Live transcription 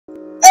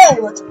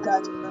what's up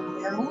guys, I'm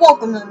here, and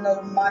welcome to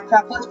another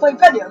Minecraft Let's Play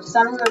video.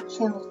 Saturday our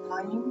channel's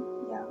mining,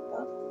 yeah,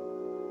 but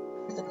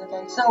everything's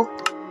okay. So,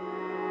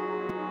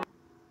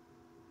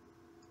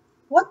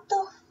 what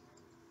the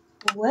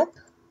flip?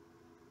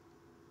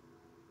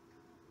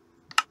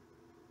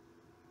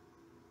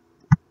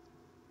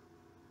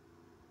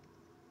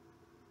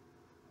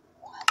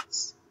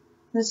 What?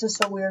 This is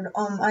so weird.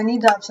 I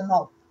need to have some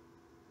help.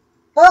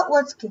 But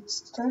let's get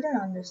started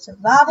on this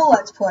survival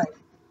Let's Play.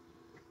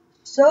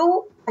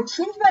 So, I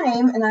changed my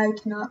name and I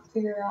cannot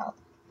figure out.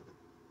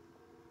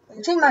 I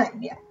changed my name,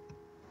 yeah.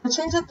 I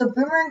changed it to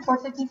Boomerang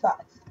 455.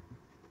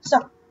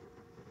 So,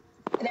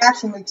 it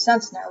actually makes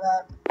sense now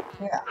that,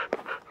 yeah.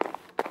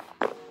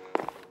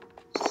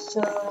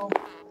 So,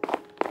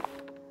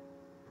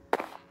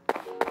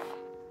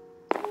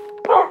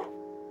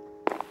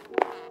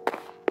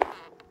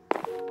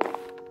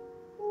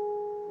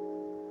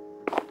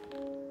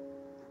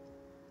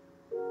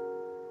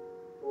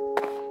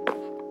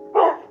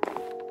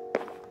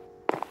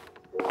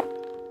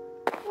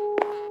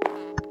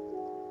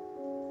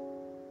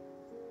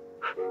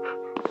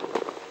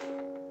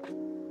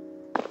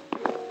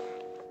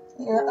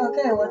 yeah,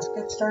 okay, let's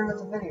get started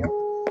with the video.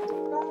 I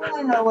don't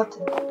really know what to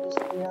do in this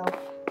video.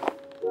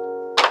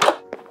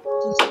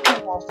 Just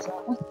put walls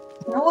out.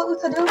 You know what we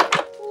could do?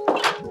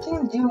 We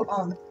can do,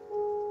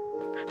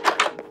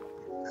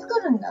 let's go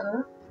to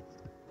Nether.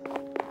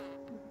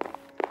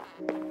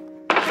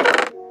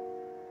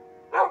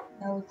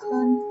 Now we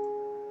could.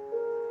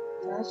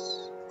 Yes.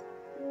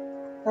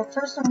 But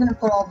first I'm gonna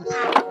put all this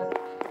away.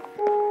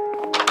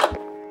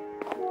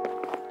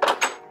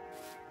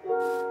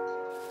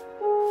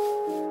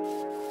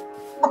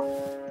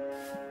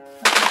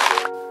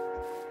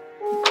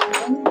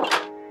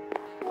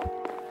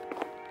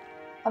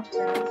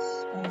 Upstairs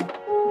and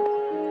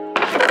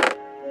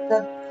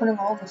putting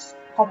all this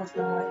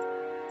cobblestone away.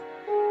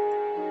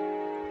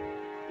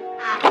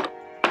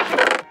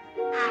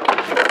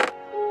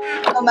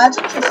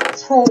 Imagine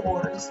just Troll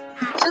Wars.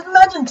 Just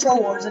imagine Troll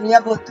Wars and you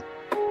have like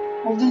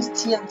all these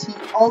TNT,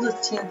 all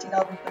this TNT,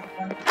 that would be pretty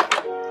fun.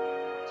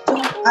 So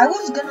I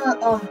was gonna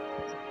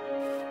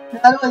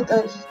have like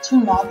 2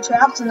 mob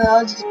traps and then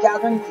I was just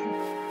gathering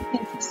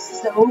things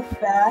so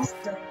fast.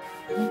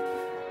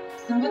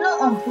 So I'm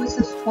gonna place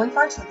this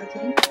 25 sugar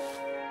cane.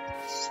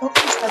 So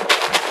fast so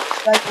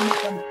I can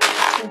make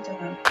them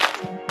around.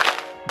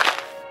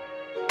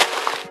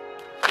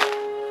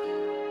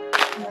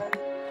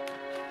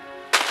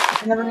 I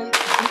never knew you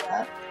could do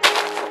that.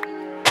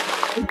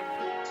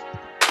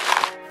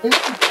 Maybe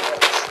it's a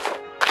glitch.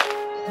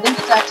 I think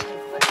it's actually a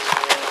glitch.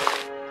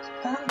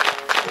 Plant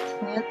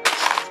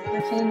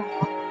sugar cane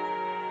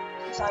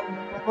inside of a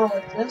river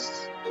like this.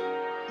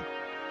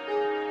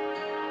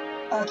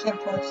 I can't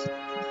place.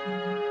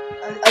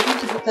 I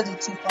think it's because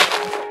it's too far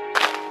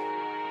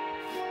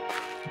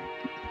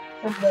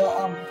from the river.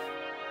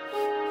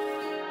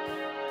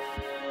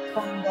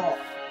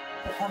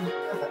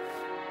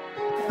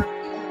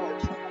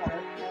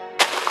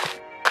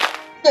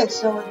 Okay,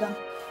 so we're done.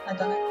 I've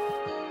done it.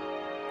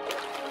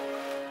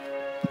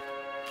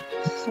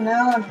 So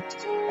now I'm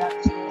just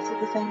back to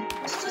the thing.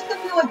 It's just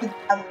gonna be like the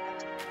element.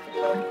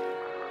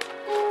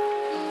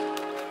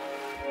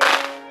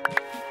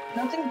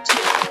 Nothing too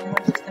big.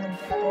 We're just gonna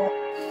gather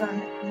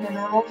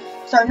minerals.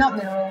 Sorry, not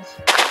minerals.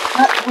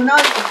 We're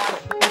not even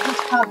mining. We're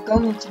just kind of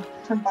going into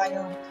different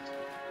biomes.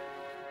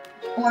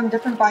 Or in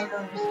different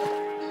biomes.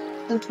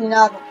 Since we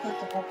now have a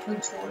plentiful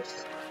food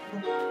source.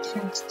 And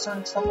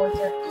certain stuff like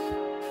that.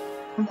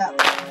 From that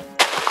biome.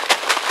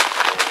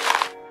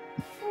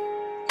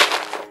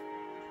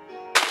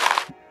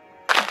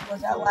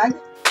 Was that lag?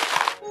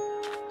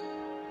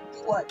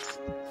 What?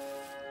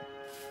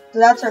 So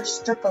that's our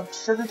strip of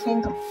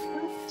sugarcane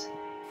complete.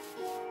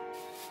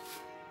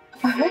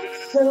 Alright,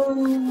 so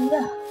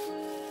yeah.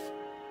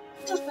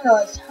 I just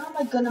realized, how am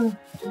I gonna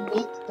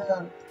make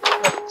the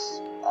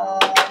bricks?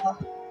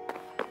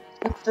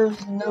 If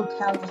there's no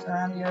cows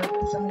around here,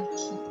 there's only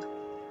sheep.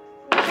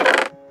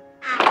 I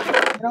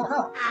don't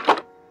know.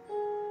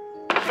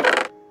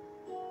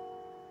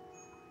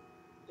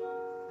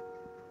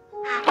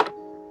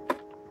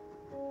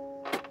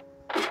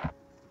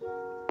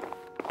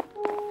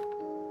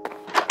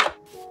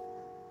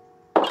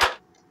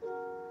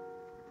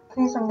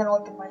 Okay, so I'm gonna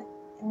look at my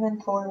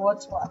inventory,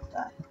 what's left.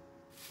 I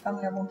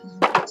only have 1 piece of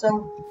wood, so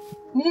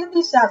I need to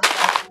be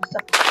satisfied with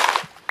stuff.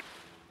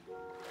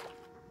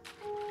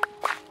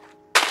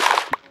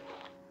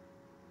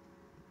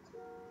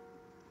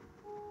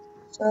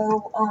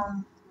 So,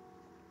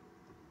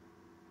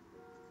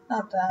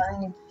 not that, I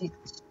need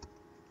seeds.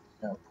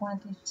 So,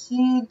 plant these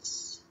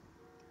seeds.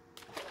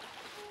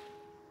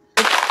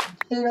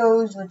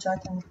 Potatoes, which I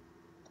can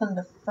put in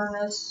the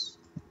furnace.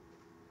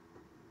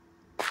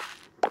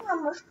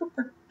 I'm Mr.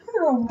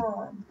 Potato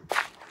Man.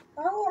 I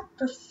want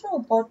to sell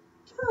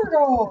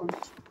potatoes.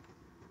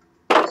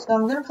 So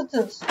I'm gonna put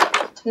this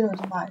potatoes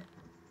in my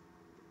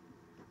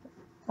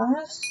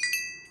furnace.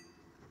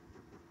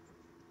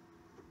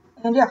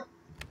 And yeah,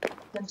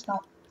 then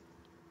stop.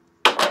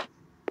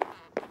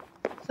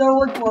 So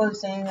like what I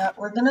was saying, that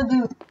we're gonna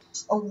do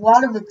a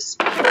lot of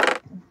experience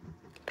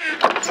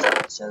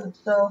episodes.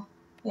 So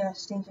yeah,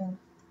 stay tuned.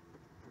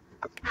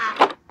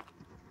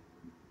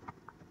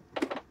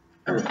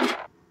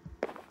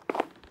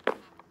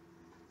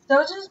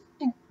 So just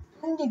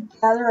beginning to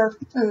gather our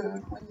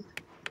food.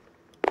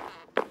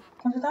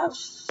 Without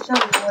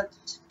showing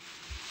what's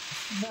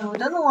no, we've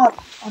done a lot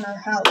on our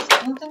house.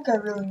 I don't think I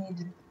really need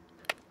to do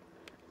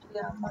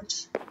that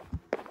much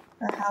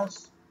on our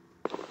house.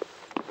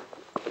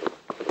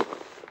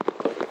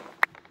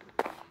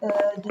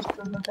 Just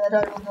for the bed,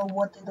 I don't know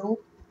what to do.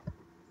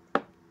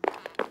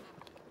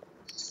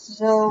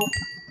 So,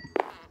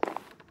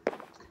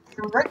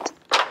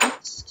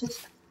 let's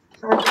just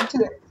get right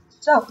into it.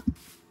 So,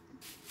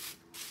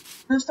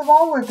 first of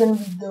all, we're going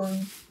to be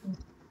doing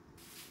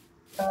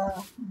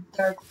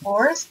Dark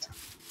Forest,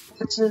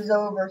 which is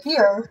over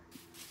here.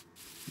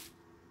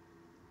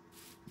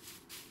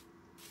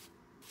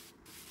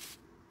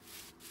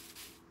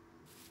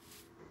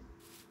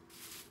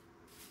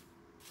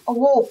 A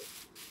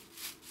wolf.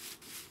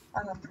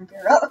 I'm gonna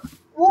prepare.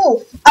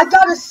 Wolf! I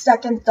got a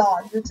second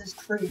dog. This is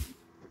creepy.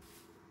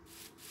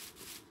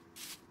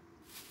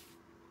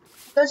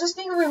 I just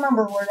need to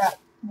remember where that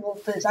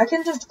wolf is. I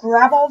can just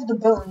grab all of the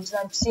bones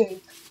that I've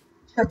saved.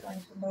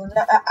 Bones.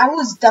 I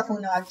was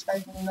definitely not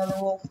expecting another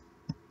wolf.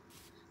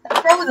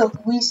 That's probably the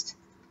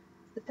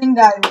thing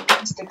that I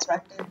least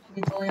expected, to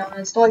be totally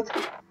honest. Like,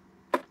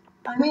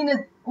 I mean,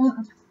 it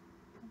was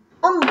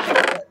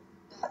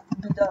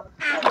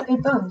okay,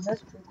 bones.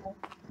 That's pretty cool.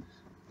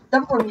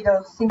 Dumb for me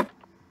to think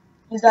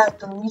is that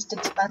the least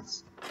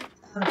expensive.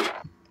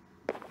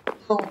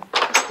 The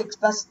least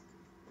expected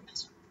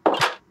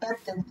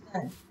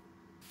thing.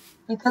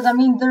 Because I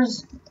mean,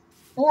 there's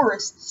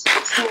forests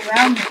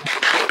surrounding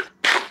the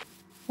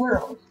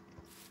world.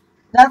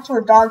 That's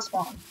where dogs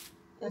spawn.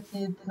 If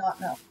you did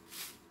not know.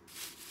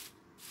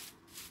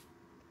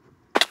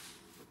 So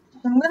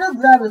I'm gonna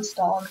grab this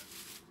dog.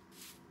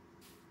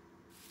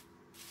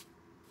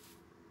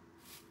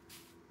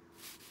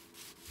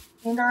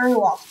 And I already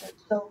lost it,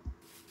 so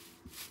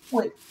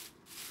wait.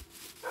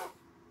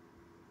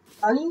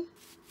 Doggy?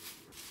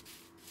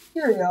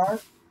 Here you are.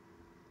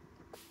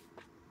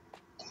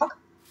 Dog?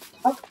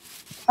 Dog?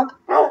 Dog?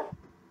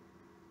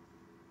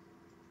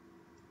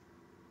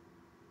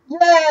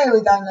 Yay!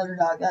 We got another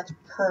dog. That's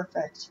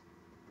perfect.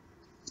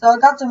 So I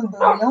got some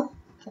booty.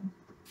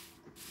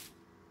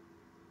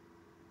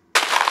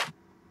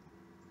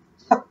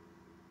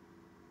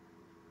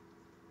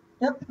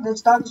 Yep,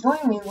 this dog's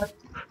joining with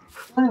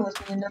me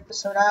in the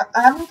episode. I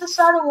haven't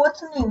decided what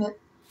to name it.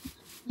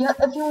 Yet,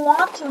 if you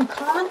want to,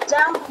 comment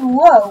down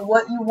below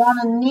what you want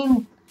to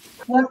name,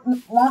 what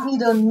you want me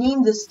to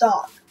name this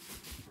dog.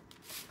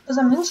 Because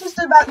I'm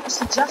interested about your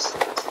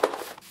suggestions.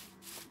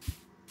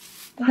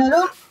 And I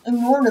don't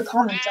ignore the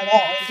comments at all.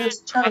 I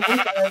just try to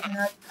look at it, and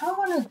I kind of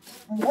want to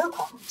get more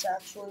comments,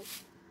 actually.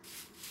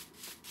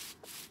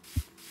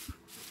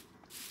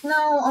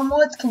 No,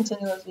 let's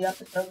continue with the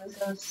episode,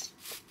 because...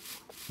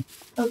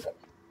 Okay.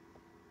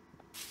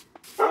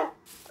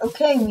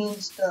 Okay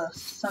means the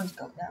sun's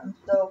going down,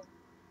 so...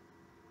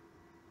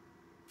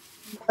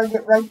 I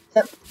get right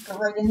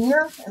in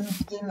here, and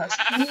the game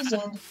must freeze,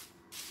 and...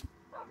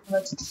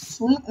 Let's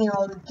sleep,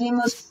 the game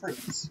must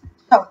freeze.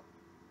 So...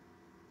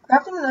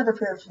 Crafting another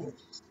pair of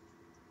shoes.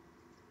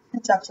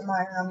 It's up to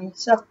my army,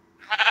 so...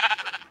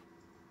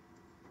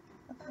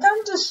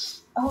 I'm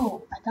just...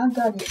 Oh, I got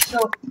that here,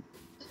 so...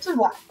 This is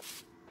why.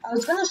 I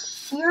was gonna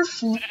shear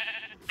sheep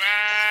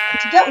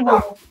to get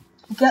wool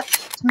to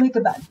make a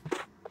bed.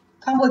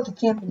 Kind of like a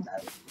camping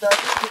bed. So I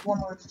just get one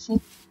more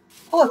sheep.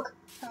 Oh, look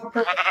how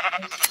perfect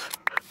it is.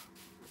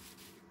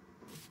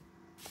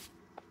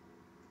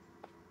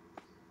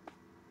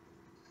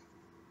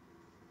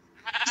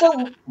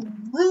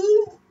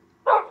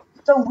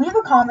 So leave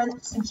a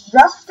comment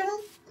suggesting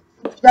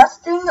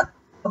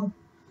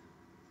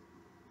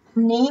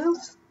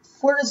names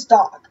for this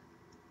dog.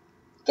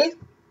 Okay?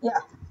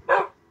 Yeah.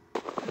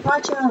 My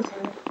channel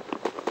too.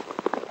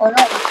 Or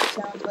not my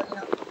channel, but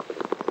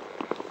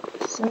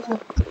so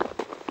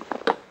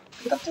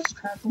pick up this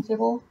crafting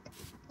table.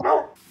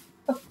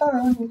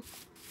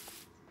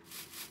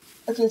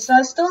 Okay, so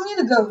I still need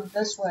to go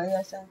this way,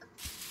 I think.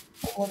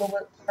 A little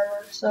bit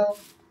further, so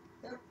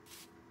yep.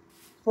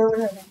 Where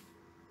we're heading.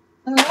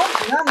 I mean,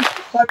 I'm gonna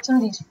collect some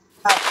of these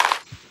flowers.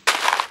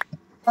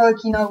 Or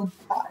like,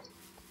 die.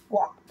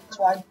 Walk. That's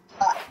why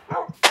I die.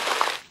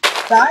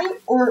 Die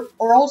or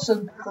also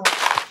decorate.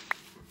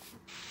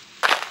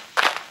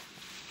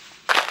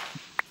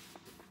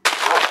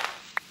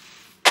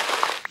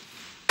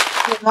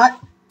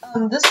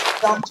 This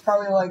dog's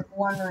probably like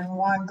wondering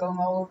why I'm going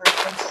all over the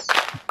place.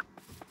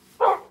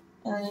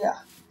 And yeah.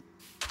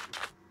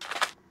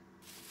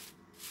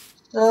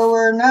 So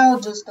we're now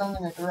just going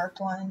in a direct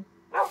line.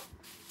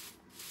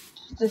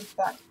 Just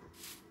fine.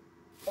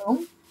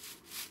 Boom.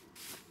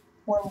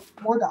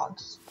 More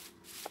dogs.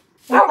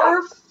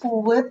 More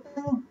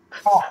flipping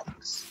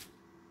dogs.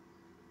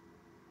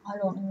 I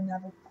don't even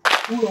have a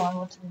clue on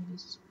what to do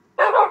this.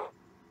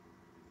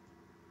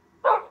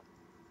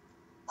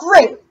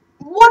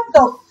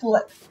 the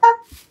flip?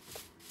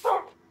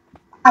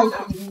 I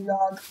hate you,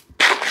 dog.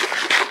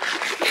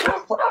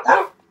 Flip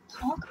that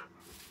dog.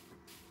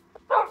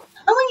 How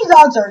many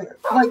dogs are here?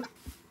 Like,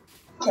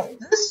 okay,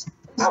 this is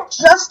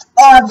just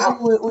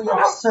absolutely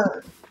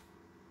absurd.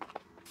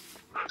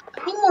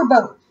 I need more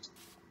bones.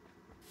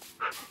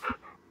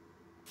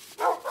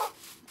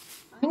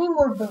 I need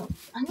more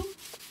bones.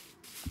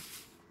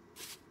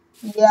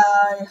 Yeah,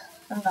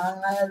 I'm not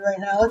in my head right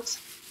now. It's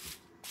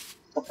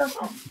the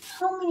first one.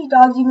 How many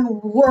dogs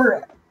even were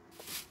it?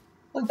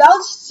 Like, that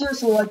was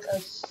seriously like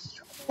a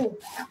whole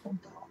pack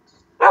of dogs.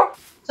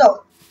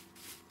 So,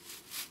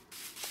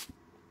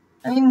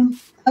 I mean,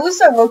 at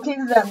least I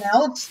located that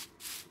now. It's...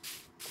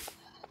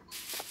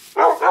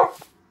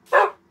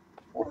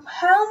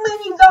 How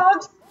many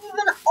dogs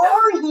even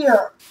are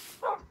here?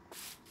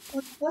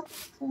 Like, what the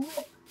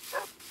flip?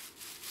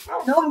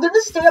 No, I'm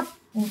gonna stay up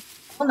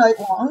all night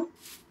long.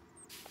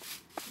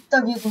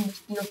 Instead of using this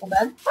beautiful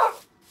bed.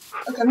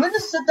 Okay, I'm gonna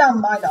sit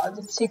down my dogs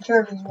and take care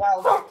of these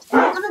wild dogs.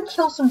 And I'm gonna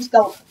kill some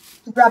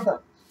skeletons to grab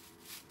bones.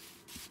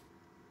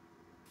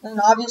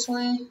 And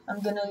obviously,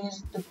 I'm gonna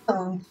use the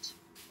bones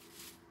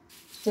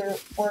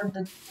for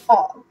the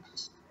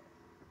dogs.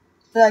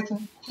 So that I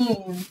can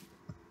tame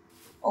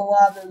a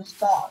lot of those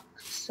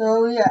dogs.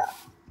 So yeah.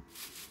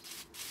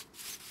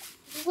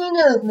 We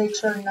need to make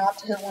sure not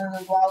to hit one of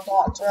those wild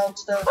dogs, or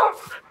else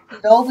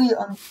they'd all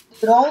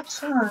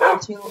turn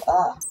into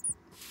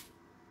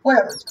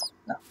whatever it's called.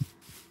 No.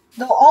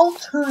 They'll all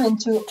turn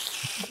into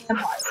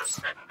vampires.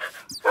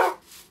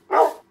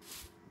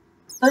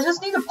 I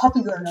just need a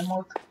puppy guard and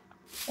look.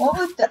 What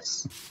with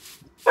this?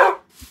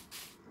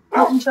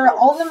 Making sure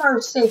all of them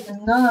are safe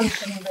and none of them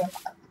become a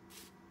vampire.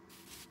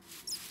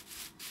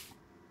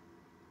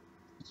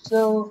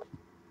 So,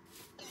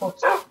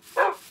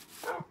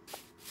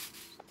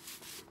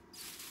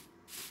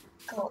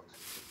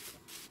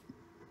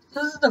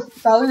 this is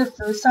probably the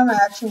first time I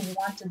actually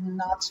want to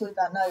not sleep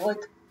at night.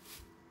 Like,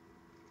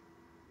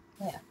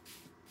 man,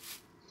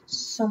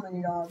 so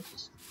many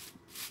dogs.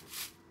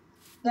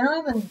 They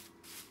don't even.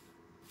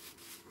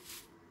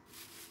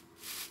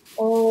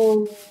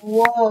 Oh,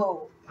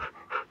 whoa.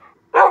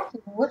 Okay,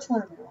 which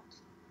one of you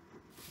wants?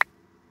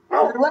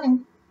 They're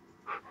winning.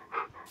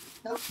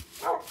 Nope.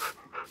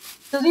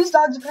 So these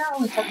dogs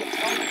apparently have the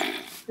time.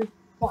 Pretty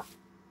fun.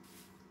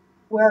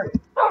 Where are you?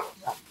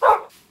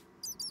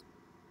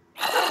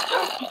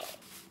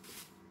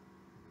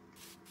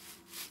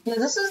 Yeah,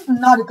 this is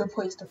not a good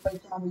place to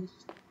fight zombies.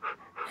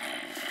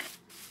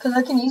 Because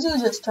I can easily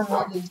just turn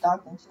one of these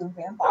dogs into a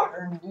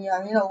vampire, and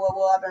yeah, you know what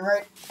will happen,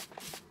 right?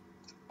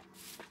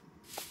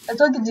 It's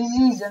like a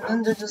disease, and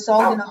then they're just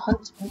all gonna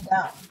hunt me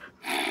down.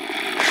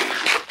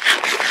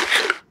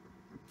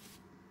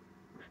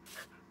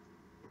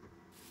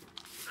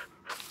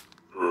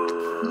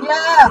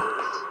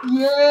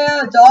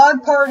 Yeah,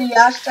 dog party,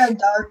 hashtag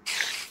dark.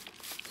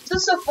 This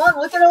is so fun,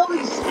 look at all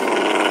these.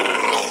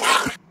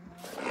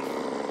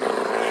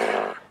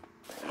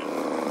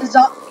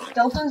 The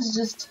skeletons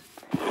just...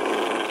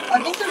 I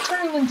think they're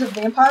turning into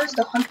vampires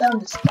to hunt down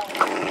the skeletons.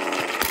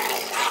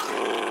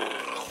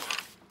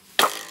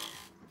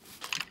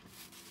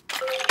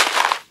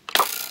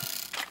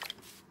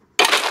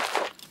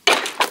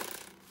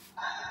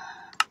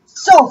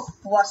 So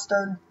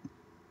flustered.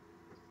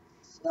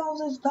 See all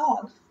those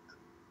dogs.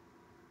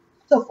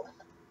 So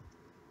flustered.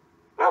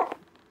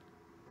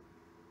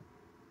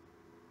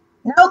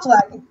 Now it's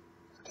lagging.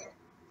 Okay.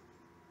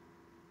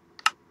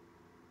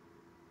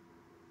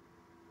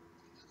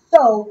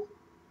 So...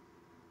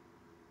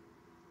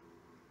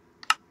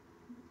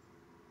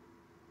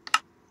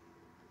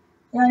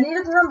 yeah, I need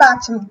to run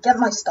back to get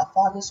my stuff,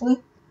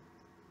 obviously.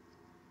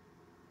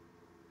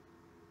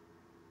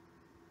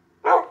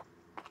 I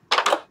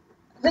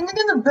think I'm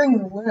gonna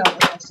bring Luna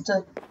with us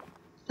so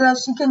that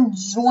she can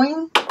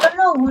join. I don't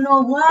know, Luna,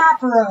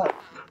 Lapro.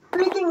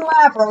 Freaking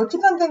Lapro.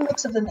 Keep on getting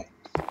mixed up the names.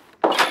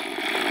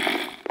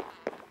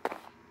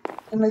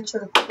 And make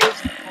sure to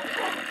close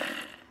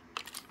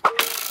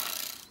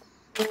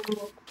the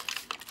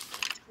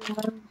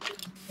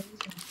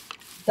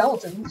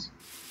skeletons.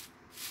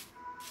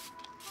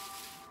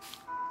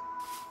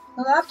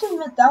 Well, I have to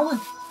admit, that was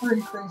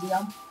pretty crazy.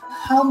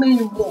 How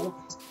many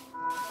wolves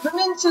turned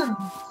into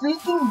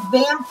freaking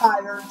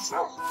vampires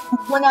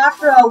went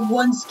after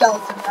one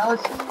skeleton? That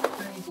was just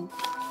crazy.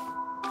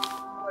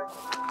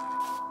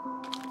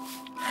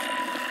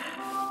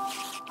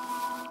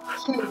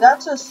 Okay,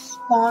 that's a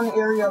spawn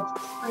area of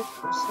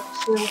creepers, so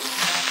seriously.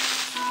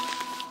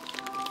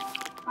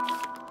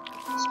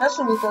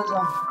 Especially because,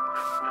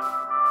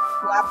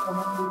 Lapro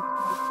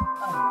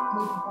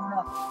maybe born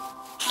up.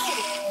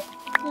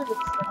 Oh!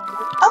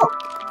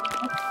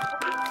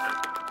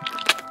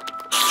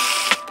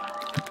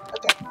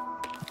 Okay.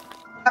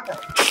 Lapro,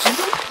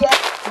 you get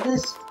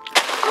this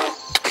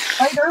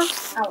spider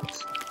out.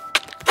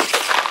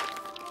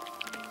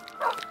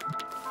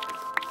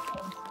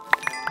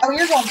 Oh,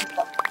 here's one.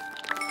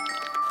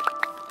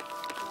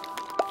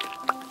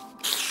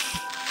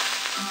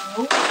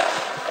 No.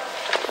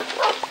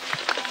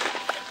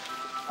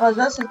 Oh,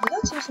 that's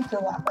seriously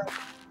kill Lapro.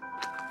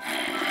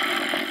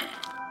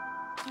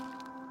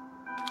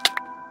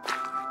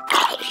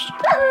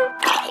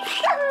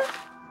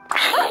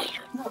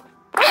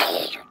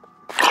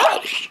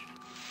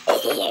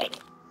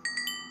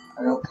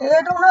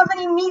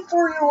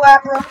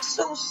 Lapra. I'm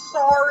so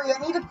sorry. I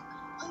need to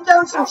hunt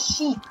down some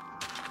sheep.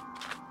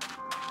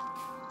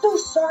 So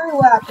sorry,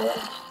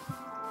 Lapra.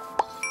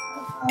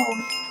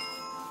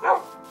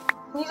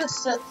 I need to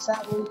sit,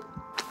 sadly.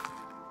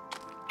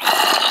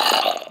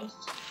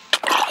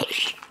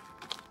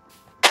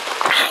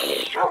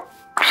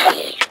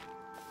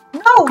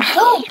 No,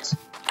 don't!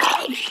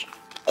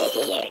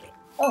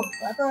 Oh,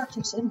 Lapra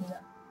actually saved me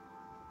there.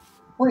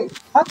 Wait,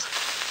 what?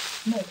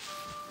 No.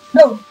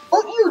 No,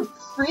 don't you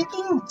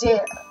freaking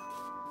dare!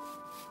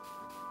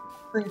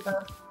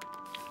 Creeper.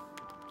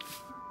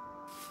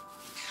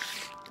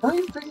 Don't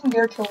you freaking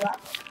dare kill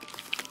Lapra.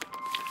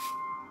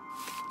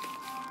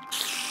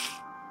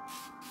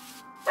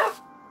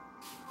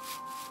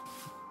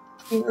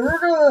 We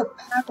heard a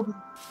pack of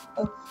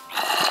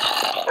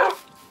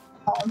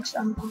dogs.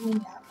 I'm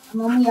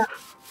only at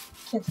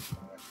kids.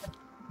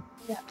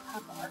 Yeah,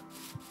 half a heart.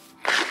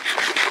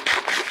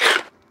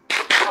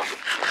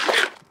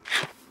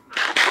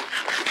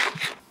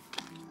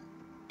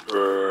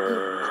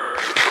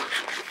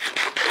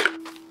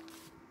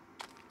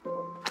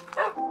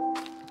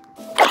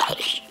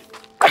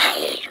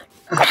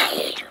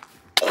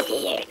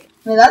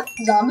 Man, that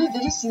zombie,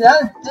 did you see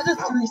that? It did a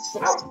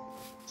 360.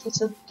 Okay,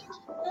 so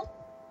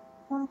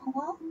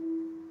hello?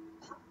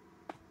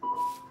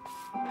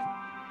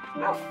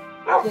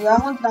 Okay, that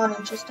one's not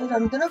interested.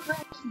 I'm gonna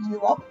bring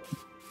you up.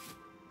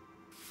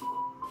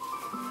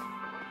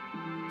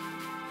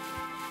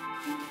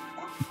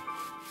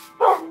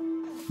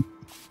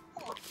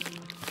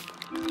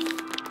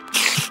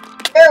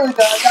 There we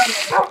go, I got it.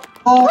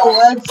 Oh,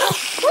 let's...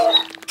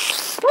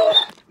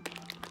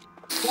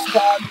 Oh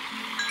god.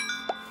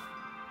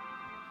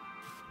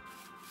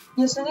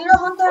 Yes, I need to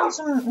hunt down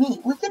some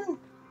meat. We can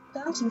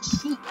down some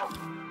sheep.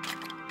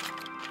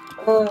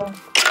 Okay,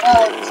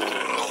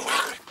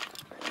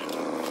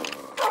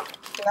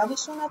 I'll be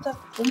soon at the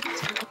flint.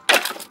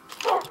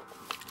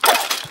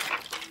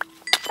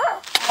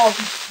 Oh,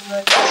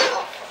 great.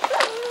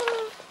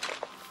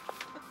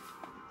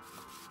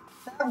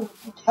 That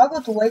dog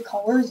with the white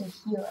collar is a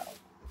hero.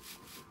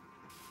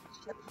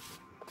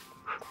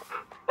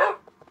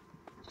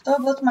 Still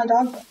both my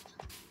dog friends.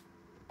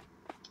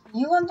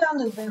 You went down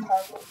this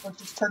vampire wolf,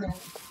 which is turning.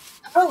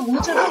 How about we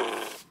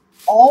just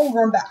all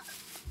run back?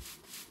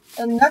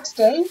 And the next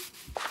day,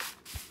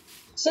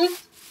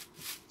 safe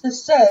to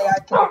say, I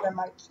can get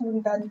my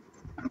king bed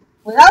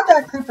without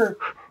that creeper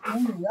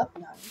bringing me up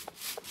now.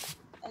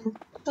 And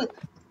sleep.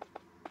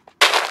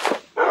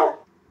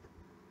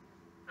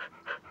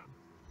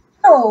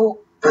 So,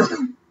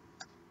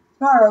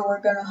 tomorrow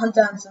we're gonna hunt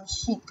down some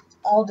sheep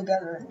all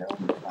together and it'll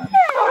be fun.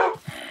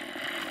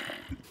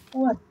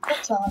 What?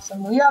 That's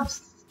awesome. We have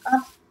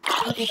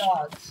 3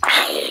 dogs.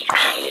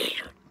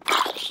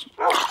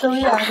 So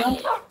yeah, I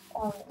don't.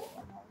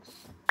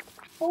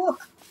 Oh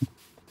look,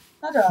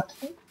 another dog.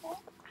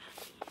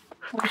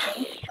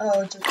 Okay.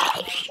 Oh, just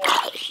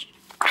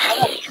I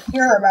don't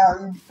care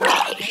about you.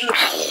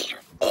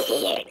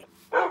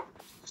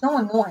 So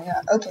annoying.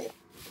 Okay,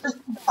 there's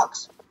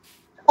dogs.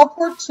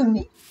 Upward to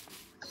me,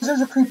 because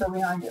there's a creeper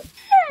behind you.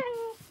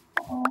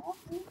 Oh,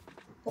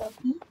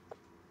 puppy.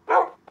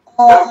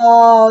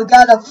 Oh,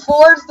 got a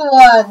 4th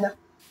one.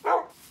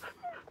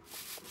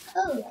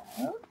 Hello.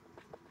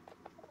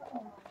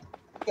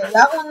 Okay,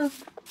 that one.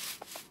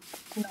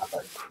 Not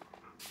good.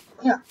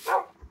 Yeah.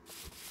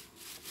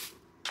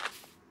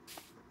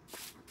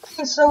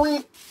 Okay, so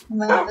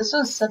man, this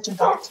was such a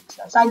dog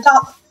success. I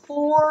got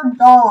 4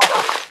 dogs.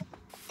 Oh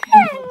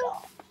my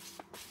god.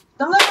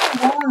 Some of them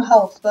are low on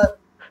health, but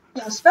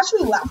yeah,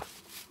 especially Lapra.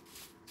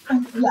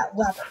 Yeah,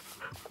 Lapra.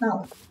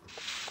 No.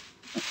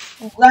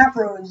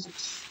 Lapra is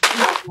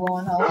extremely low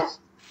on health.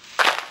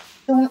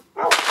 So we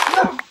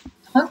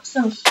hunt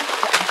some sheep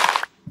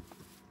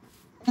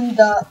in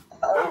the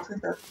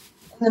creeper.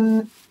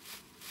 And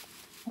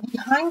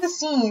behind the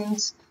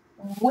scenes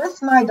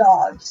with my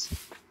dogs.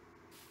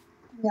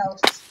 Now,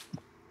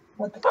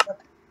 what the fuck?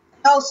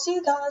 I'll see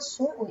you guys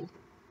shortly.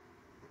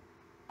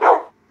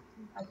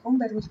 My home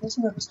bed was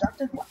missing a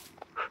constructed one.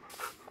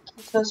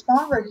 So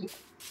spawn right here.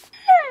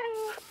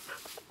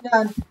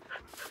 Yeah, guys,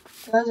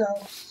 where'd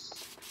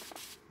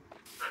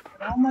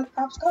all my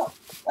crops go?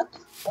 What?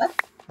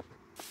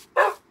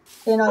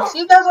 Okay, now see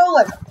you guys all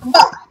later.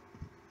 Bye.